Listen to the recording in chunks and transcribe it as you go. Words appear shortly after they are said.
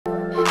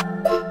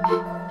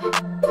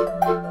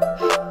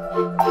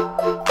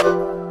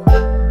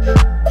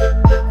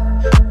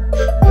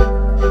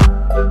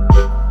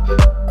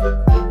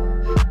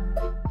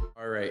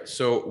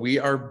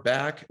are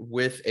back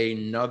with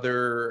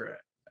another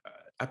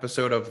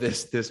episode of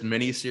this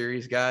mini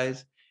series,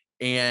 guys,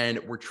 and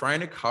we're trying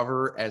to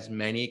cover as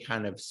many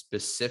kind of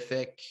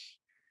specific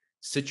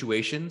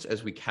situations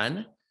as we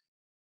can.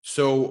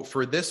 So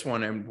for this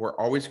one, and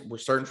we're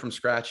starting from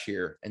scratch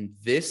here, and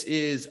this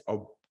is a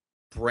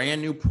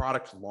brand new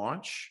product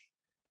launch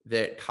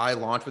that Kai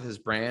launched with his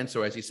brand.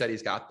 So as he said,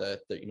 he's got the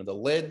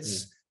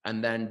lids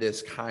and then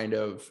this kind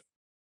of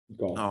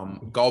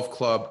golf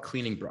club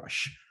cleaning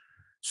brush.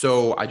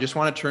 So I just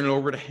want to turn it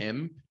over to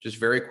him just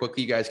very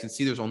quickly. You guys can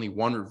see there's only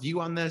one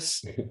review on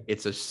this.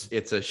 It's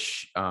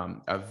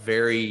a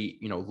very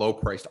low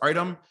priced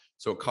item,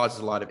 so it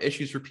causes a lot of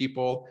issues for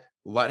people.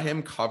 Let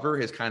him cover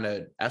his kind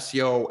of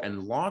SEO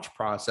and launch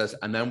process,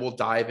 and then we'll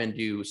dive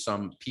into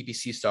some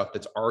PPC stuff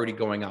that's already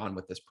going on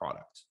with this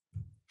product.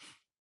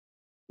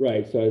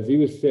 Right. So as he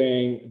was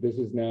saying,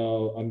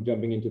 I'm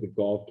jumping into the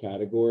golf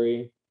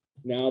category.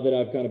 Now that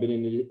I've kind of been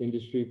in the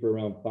industry for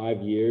around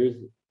 5 years,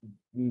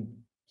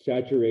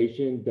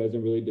 saturation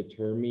doesn't really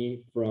deter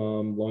me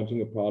from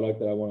launching a product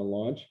that I want to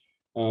launch,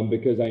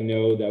 because I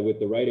know that with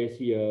the right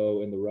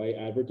SEO and the right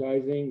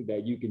advertising,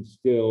 that you can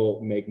still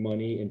make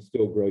money and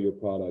still grow your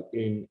product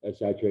in a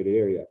saturated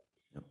area.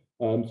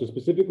 So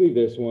specifically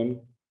this one,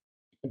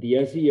 the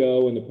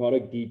SEO and the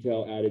product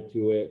detail added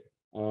to it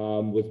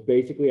was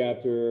basically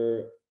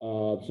after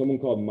someone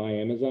called My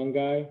Amazon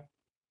Guy.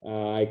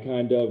 I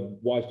kind of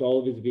watched all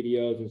of his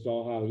videos and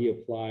saw how he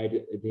applied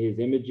his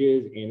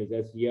images and his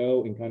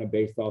SEO and kind of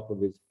based off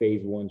of his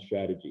phase 1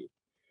 strategy.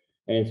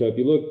 And so if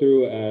you look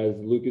through, as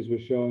Lucas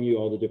was showing you,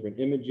 all the different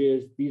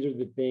images, these are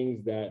the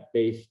things that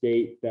they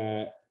state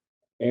that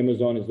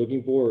Amazon is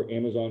looking for, or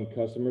Amazon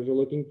customers are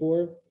looking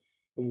for.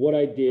 And what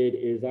I did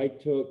is I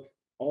took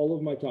all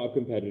of my top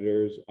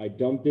competitors, I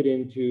dumped it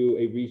into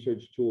a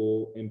research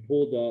tool and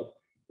pulled up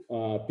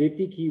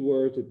 50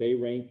 keywords that they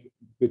rank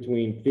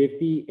between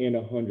 50 and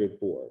 100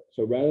 for.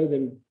 So rather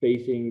than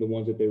facing the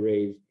ones that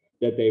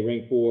they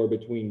rank for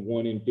between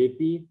 1 and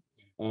 50,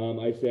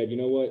 I said, you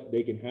know what,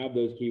 they can have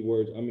those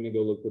keywords. I'm going to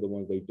go look for the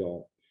ones they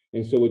don't.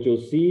 And so what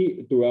you'll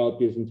see throughout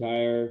this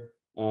entire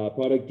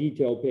product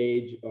detail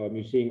page,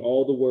 you're seeing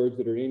all the words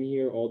that are in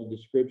here, all the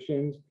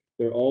descriptions.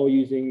 They're all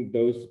using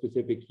those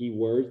specific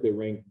keywords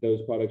that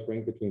those products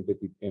rank between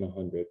 50 and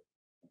 100.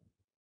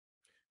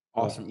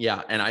 Awesome.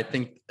 Yeah. And I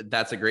think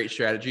that's a great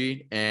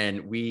strategy.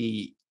 And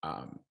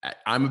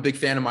I'm a big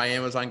fan of My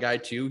Amazon Guy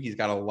too. He's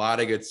got a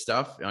lot of good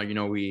stuff. I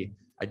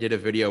did a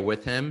video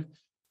with him.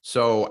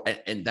 So,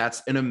 and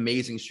that's an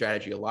amazing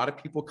strategy. A lot of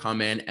people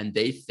come in and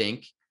they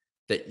think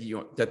that,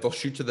 that they'll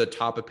shoot to the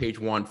top of page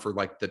 1 for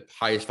like the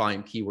highest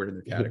volume keyword in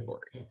the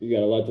category. You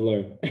got a lot to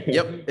learn.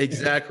 Yep,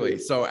 exactly.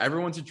 So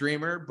everyone's a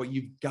dreamer, but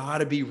you've got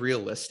to be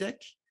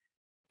realistic.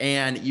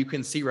 And you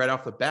can see right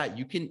off the bat,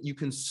 you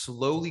can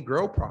slowly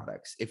grow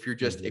products if you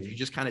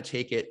just kind of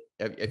take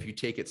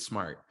it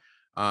smart.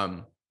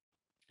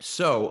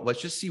 So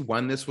let's just see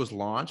when this was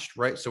launched,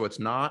 right? So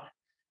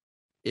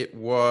it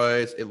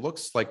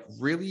looks like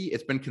really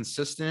it's been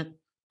consistent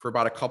for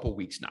about a couple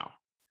weeks now.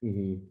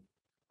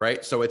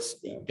 Right. So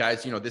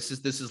guys, this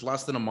is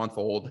less than a month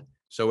old.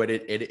 So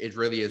it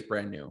really is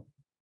brand new.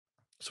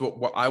 So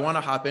what I want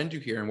to hop into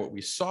here, and what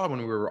we saw when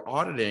we were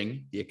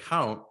auditing the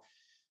account,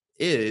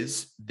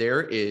 is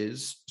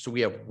so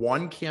we have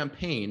one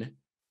campaign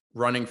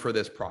running for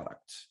this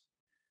product.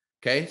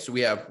 Okay. So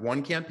we have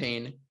one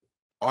campaign,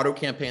 auto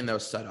campaign that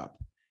was set up.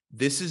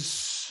 This is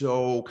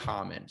so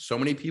common. So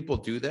many people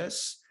do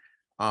this.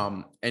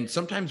 And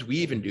sometimes we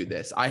even do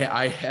this.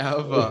 I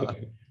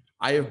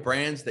have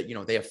brands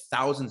that, they have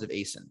thousands of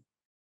ASIN.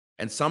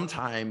 And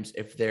sometimes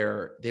if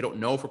they don't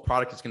know if a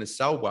product is going to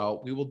sell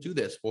well, we will do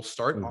this. We'll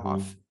start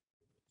off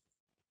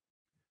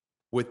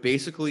with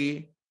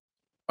basically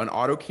an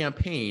auto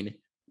campaign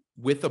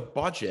with a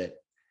budget.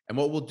 And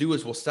what we'll do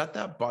is we'll set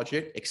that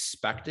budget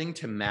expecting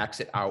to max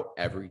it out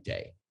every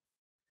day.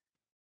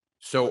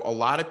 So a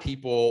lot of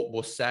people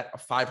will set a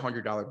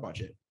 $500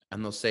 budget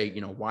and they'll say,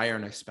 why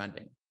aren't I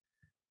spending?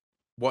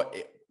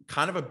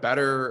 Kind of a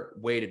better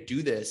way to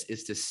do this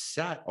is to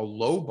set a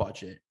low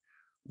budget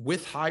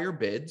with higher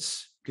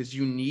bids, because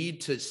you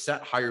need to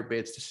set higher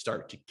bids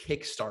to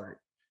kickstart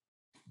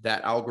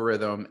that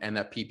algorithm and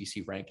that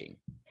PPC ranking.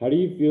 How do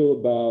you feel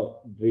about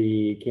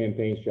the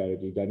campaign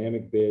strategy?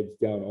 Dynamic bids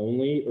down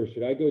only, or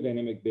should I go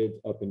dynamic bids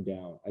up and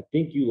down? I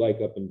think you like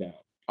up and down.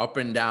 Up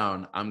and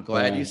down. I'm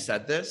glad you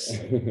said this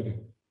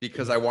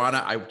because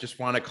I just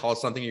want to call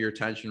something to your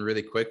attention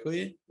really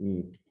quickly.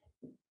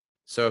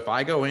 So if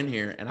I go in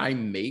here and I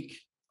make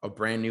a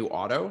brand new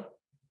auto,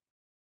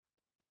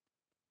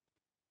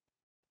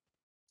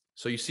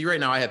 so you see right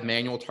now I have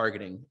manual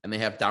targeting and they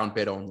have down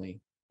bid only,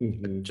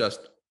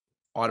 just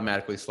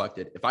automatically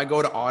selected. If I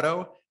go to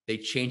auto, they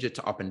change it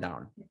to up and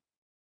down.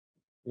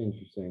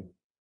 Interesting.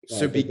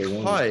 So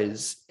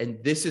because,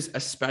 and this is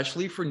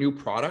especially for new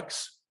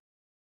products,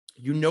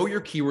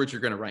 your keywords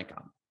you're going to rank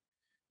on.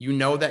 You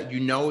know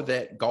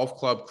that golf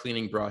club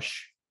cleaning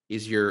brush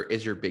is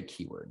your big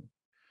keyword,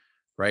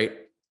 right?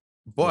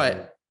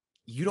 But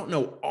you don't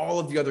know all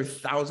of the other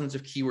thousands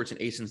of keywords and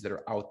ASINs that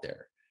are out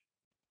there.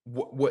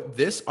 what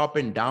this up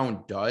and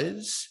down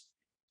does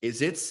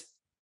is it's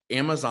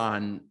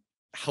Amazon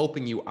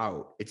helping you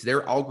out. It's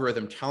their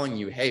algorithm telling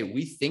you, hey,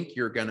 we think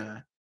you're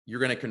gonna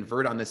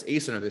convert on this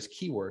ASIN or this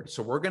keyword,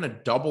 so we're gonna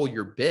double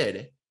your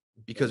bid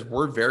because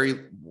we're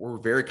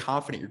very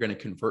confident you're gonna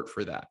convert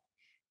for that.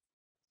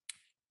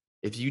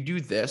 If you do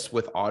this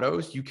with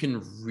autos, you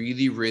can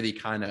really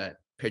kind of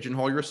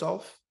pigeonhole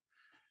yourself,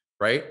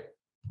 right?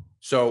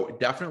 So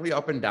definitely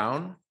up and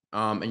down.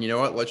 And you know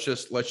what? Let's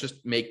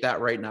just make that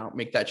right now.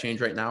 Make that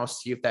change right now.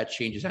 See if that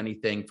changes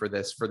anything for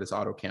this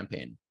auto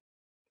campaign.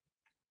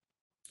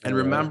 And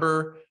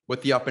remember,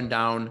 with the up and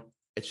down,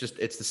 it's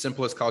the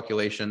simplest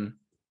calculation.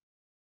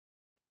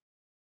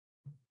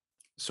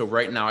 So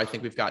right now, I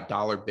think we've got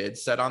dollar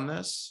bids set on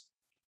this.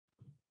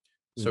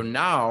 So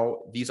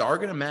now these are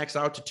going to max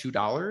out to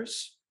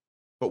 $2,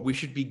 but we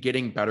should be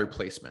getting better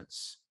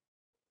placements.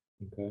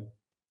 Okay.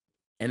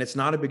 And it's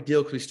not a big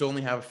deal because we still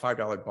only have a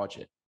 $5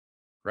 budget,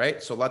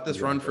 right? So let this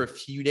run for a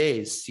few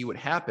days, see what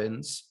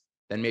happens,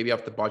 then maybe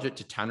up the budget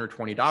to $10 or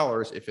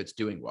 $20 if it's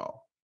doing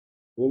well.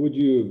 What would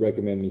you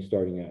recommend me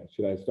starting at?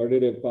 Should I start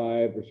it at 5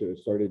 or should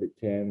I start it at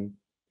 10?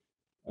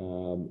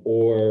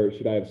 Or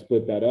should I have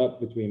split that up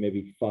between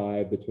maybe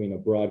 5 between a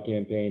broad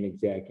campaign,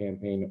 exact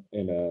campaign,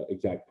 and a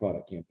exact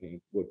product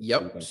campaign?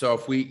 Yep. So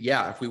if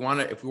we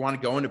want to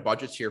go into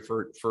budgets here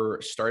for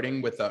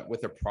starting with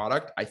a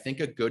product, I think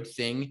a good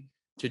thing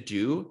to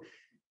do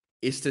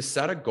is to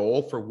set a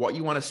goal for what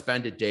you want to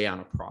spend a day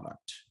on a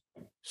product.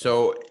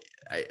 So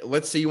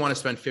let's say you want to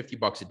spend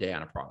 $50 a day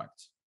on a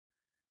product.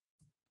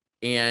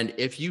 And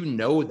if you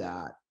know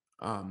that,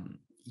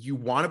 you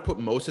want to put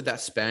most of that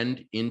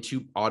spend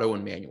into auto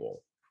and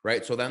manual,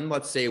 right? So then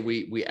let's say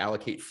we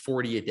allocate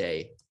 40 a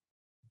day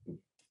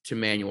to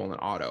manual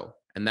and auto,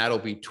 and that'll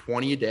be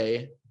 20 a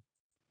day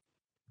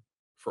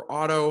for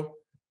auto,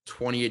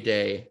 20 a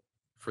day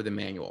for the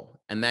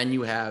manual. And then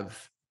you have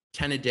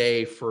 10 a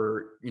day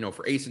for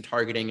ASIN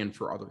targeting and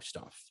for other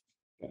stuff.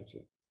 Gotcha.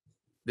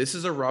 This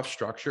is a rough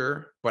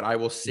structure, but I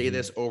will say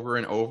this over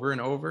and over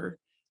and over.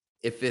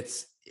 If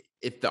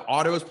the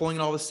auto is pulling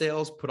in all the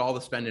sales, put all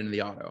the spend into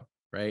the auto,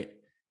 right?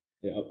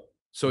 Yeah.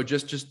 So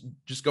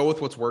just go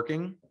with what's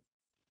working.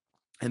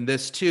 And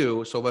this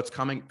too, so let's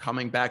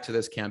coming back to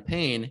this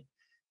campaign,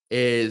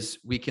 is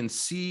we can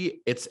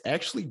see it's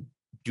actually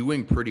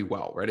doing pretty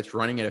well, right? It's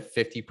running at a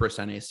 50%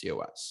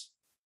 ACOS,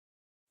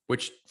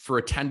 which for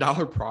a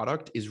 $10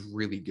 product is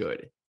really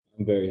good.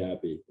 I'm very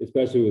happy,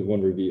 especially with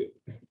one review.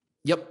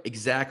 Yep,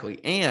 exactly.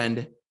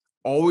 And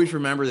always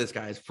remember this,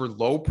 guys, for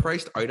low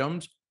priced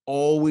items,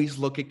 always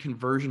look at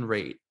conversion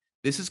rate.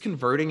 This is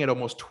converting at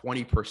almost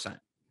 20%.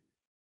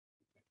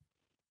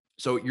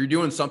 So you're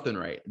doing something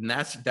right. And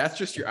that's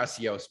just your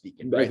SEO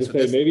speaking, right? So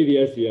maybe the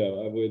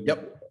SEO. I would.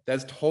 Yep.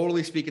 That's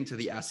totally speaking to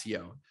the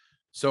SEO.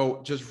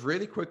 So just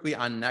really quickly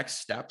on next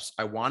steps,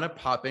 I want to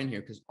pop in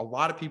here because a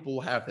lot of people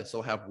will have this.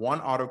 They'll have one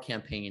auto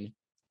campaign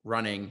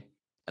running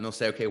and they'll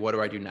say, okay, what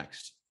do I do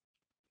next?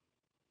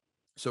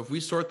 So if we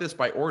sort this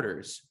by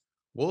orders,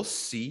 we'll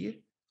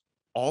see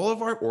all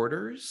of our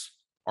orders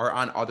are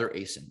on other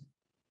ASIN.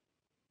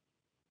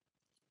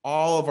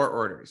 All of our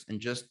orders.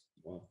 And just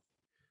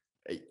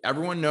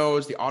everyone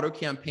knows the auto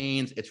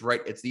campaigns,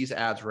 it's these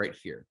ads right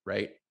here,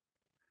 right?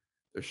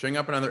 They're showing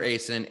up another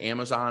ASIN.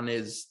 Amazon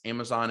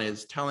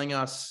is telling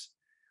us,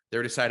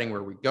 they're deciding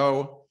where we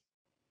go.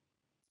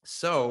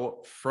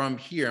 So from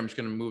here, I'm just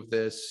going to move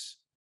this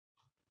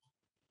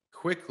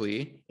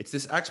quickly. It's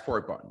this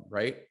export button,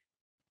 right?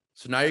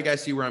 So now you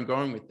guys see where I'm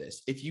going with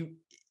this. If you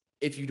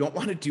don't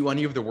want to do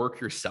any of the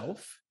work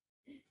yourself,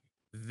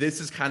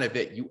 this is kind of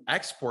it. You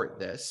export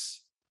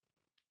this.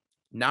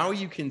 Now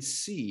you can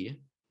see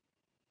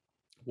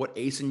what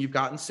ASIN you've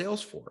gotten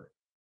sales for.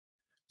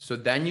 So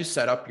then you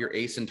set up your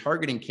ASIN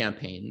targeting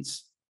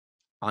campaigns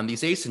on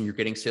these ASIN you're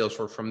getting sales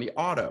for from the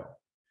auto,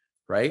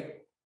 right?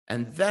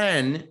 And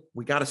then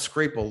we got to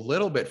scrape a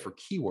little bit for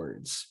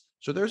keywords.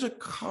 So there's a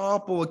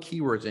couple of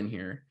keywords in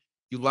here.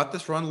 You let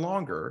this run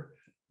longer.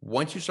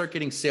 Once you start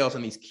getting sales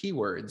on these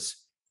keywords,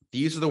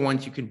 these are the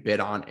ones you can bid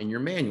on in your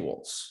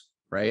manuals,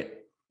 right?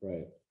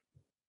 Right.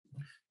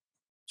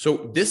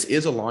 So this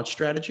is a launch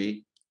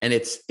strategy, and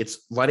it's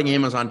letting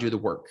Amazon do the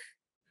work.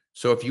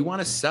 So if you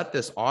want to set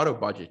this auto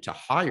budget to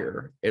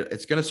higher,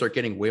 it's going to start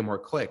getting way more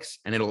clicks,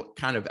 and it'll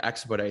kind of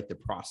expedite the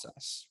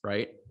process,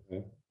 right?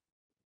 Okay.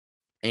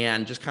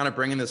 And just kind of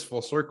bringing this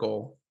full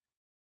circle,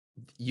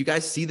 you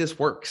guys see this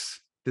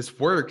works. This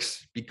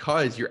works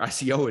because your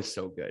SEO is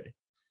so good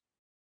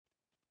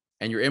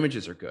and your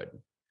images are good.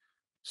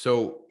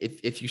 So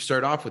if you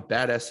start off with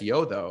bad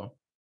SEO though,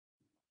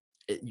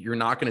 you're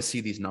not going to see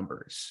these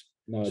numbers.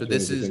 No, so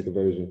this is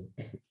conversion.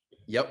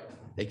 Yep,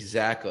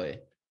 exactly.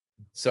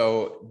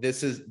 So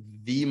this is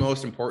the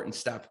most important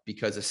step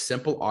because a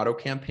simple auto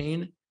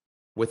campaign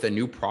with a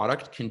new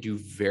product can do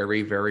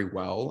very, very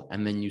well.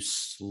 And then you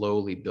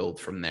slowly build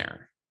from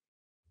there.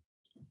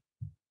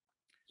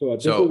 So I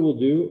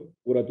think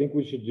what I think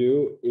we should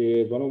do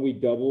is, why don't we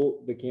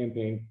double the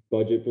campaign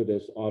budget for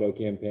this auto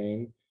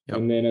campaign? Yep.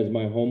 And then as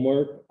my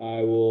homework,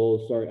 I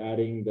will start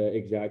adding the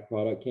exact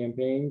product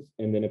campaigns.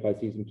 And then if I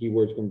see some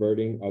keywords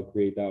converting, I'll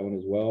create that one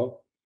as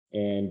well.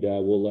 And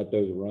we'll let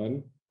those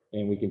run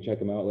and we can check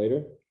them out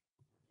later.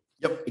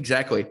 Yep,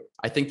 exactly.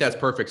 I think that's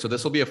perfect. So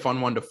this will be a fun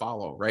one to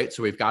follow, right?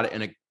 So we've got it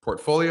in a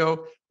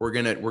portfolio. We're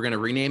gonna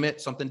rename it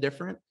something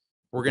different.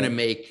 We're gonna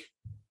make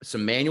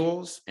some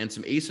manuals and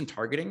some ASIN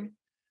targeting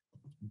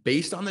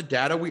based on the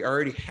data we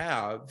already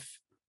have.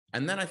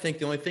 And then I think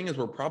the only thing is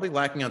we're probably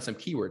lacking on some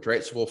keywords,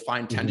 right? So we'll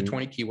find 10 to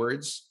 20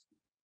 keywords,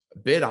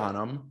 bid on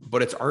them,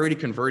 but it's already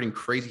converting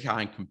crazy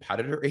high in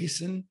competitor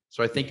ASIN.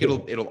 So I think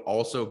it'll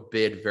also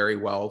bid very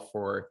well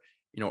for,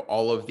 you know,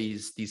 all of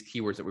these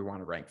keywords that we want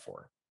to rank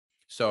for.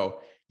 So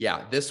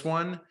yeah, this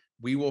one,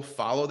 we will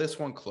follow this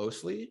one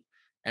closely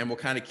and we'll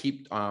kind of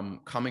keep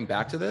coming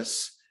back to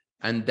this.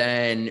 And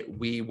then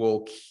we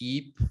will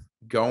keep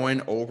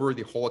going over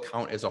the whole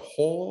account as a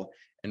whole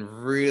and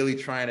really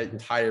trying to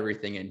tie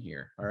everything in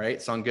here. All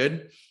right. Sound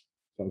good?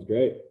 Sounds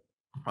great.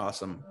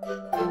 Awesome.